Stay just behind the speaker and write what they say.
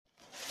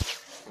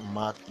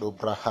Makdo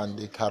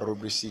Brahande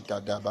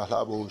Karubrisika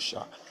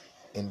Dabalabosha.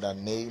 In the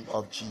name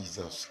of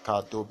Jesus,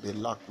 Kato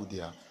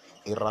Belakudia,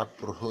 Irak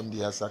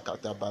Prohundia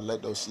Zakata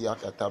Baledo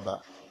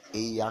Siakataba,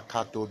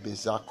 Eyakato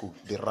Bezaku,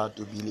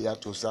 Berato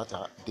Biliato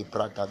Zata, De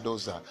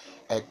Bragadoza,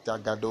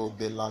 Ektagado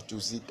Belatu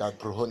Zika,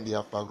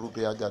 Prohundia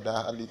Parubia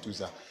Gada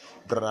Alituza,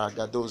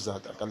 Bragadoza,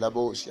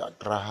 Takalabosia,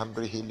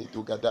 Grahambre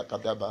Hilitu Gada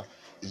Kadaba,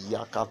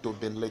 Yakato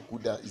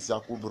Belekuda,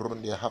 Izaku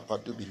Burundia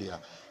Hapatubilia,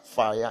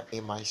 fire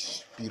in my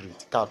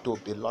spirit, Kato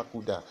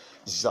Belakuda,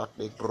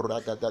 Zakle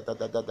Bragada da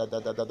da da da da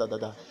da da da da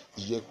da.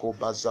 Yeko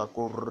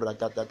bazako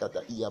ragada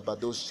gada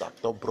iabado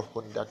sakto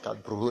brohunda kad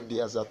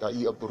brohundia zata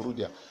ia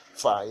brudia.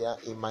 Fire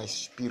in my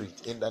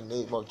spirit in the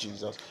name of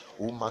Jesus.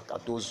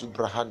 Umakato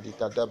zubrahandi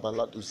kada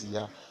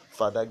balatuzia.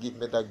 Father, give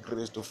me the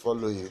grace to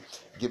follow you.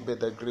 Give me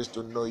the grace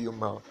to know you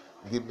more.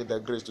 Give me the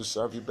grace to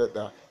serve you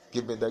better.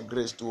 Give me the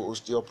grace to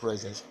host your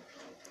presence.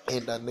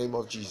 In the name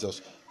of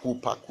Jesus,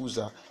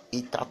 Kupakuza,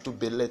 Ikatu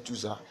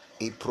Beletuza,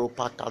 E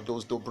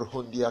Propakados do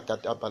Brohundia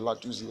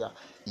Katabalatuzia,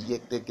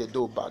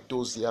 Yektegedo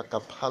Batozia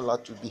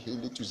Kapala to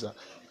Bihilituza,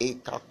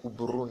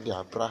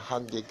 Ekakuburundia,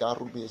 Brahande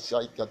Garubi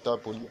Sai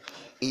Katapolia,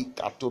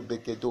 Ekato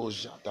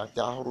Begedoja,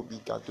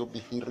 Tatarubi Kato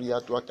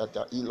Bihiria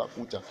Tuakata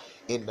Ilakuta.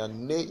 In the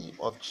name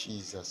of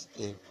Jesus,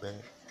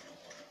 amen.